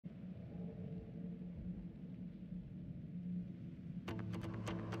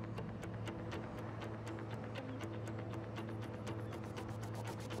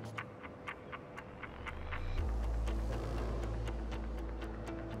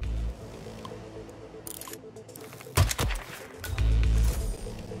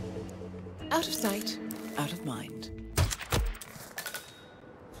Out of sight, out of mind.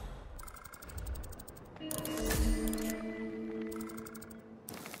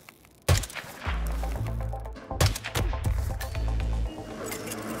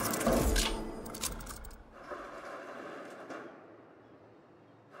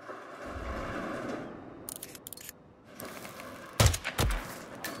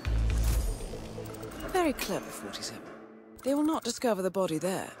 Very clever, 47. They will not discover the body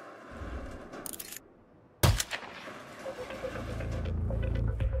there.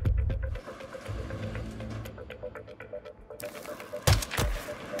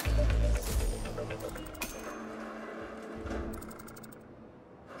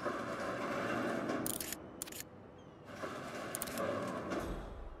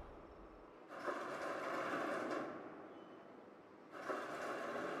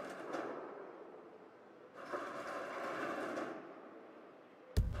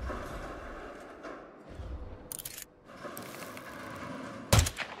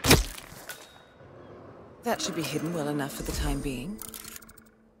 That should be hidden well enough for the time being.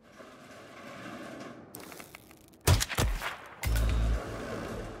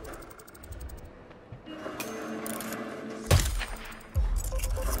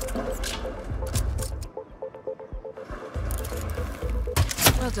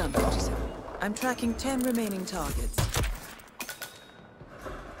 Well done, 47. I'm tracking 10 remaining targets.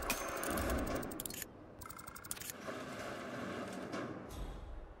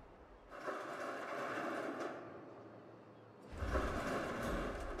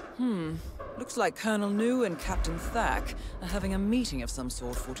 Looks like Colonel Noo and Captain Thak are having a meeting of some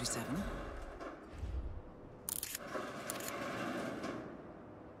sort, 47.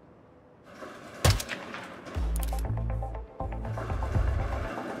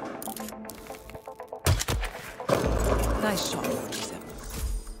 Nice shot, 47.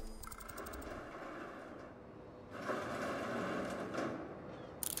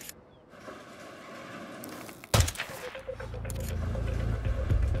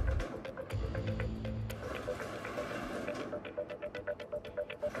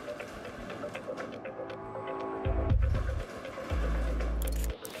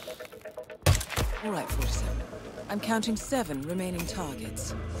 All right, 47. I'm counting 7 remaining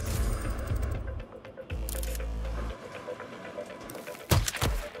targets.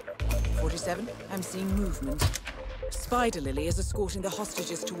 I'm seeing movement. Spider Lily is escorting the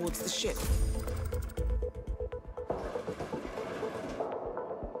hostages towards the ship.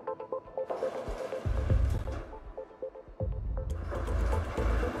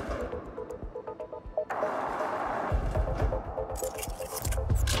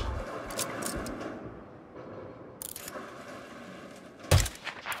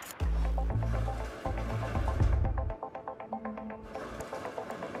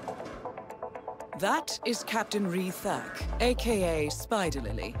 That is Captain Thak, aka Spider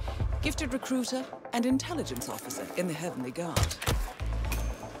Lily, gifted recruiter and intelligence officer in the Heavenly Guard.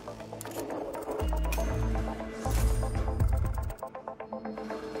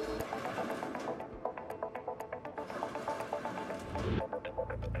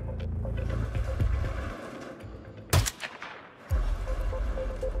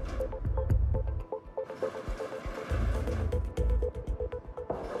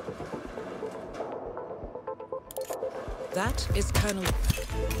 That is Colonel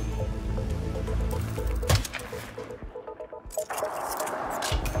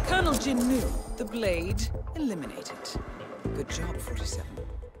Jin Noo, the Blade, eliminated. Good job, 47.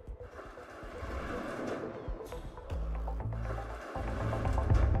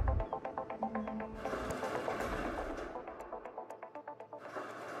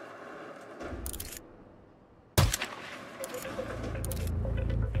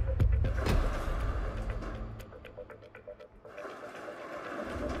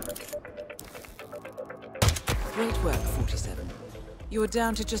 Great work, 47. You are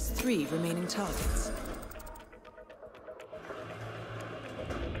down to just 3 remaining targets.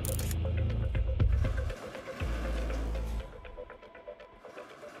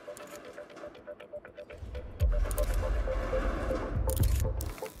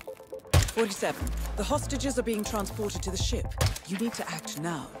 The hostages are being transported to the ship. You need to act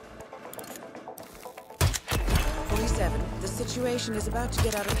now. 47. The situation is about to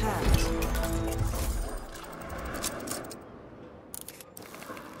get out of hand.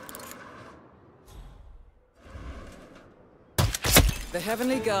 The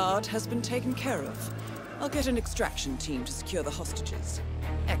Heavenly Guard has been taken care of. I'll get an extraction team to secure the hostages.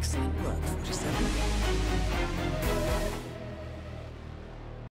 Excellent work, 47.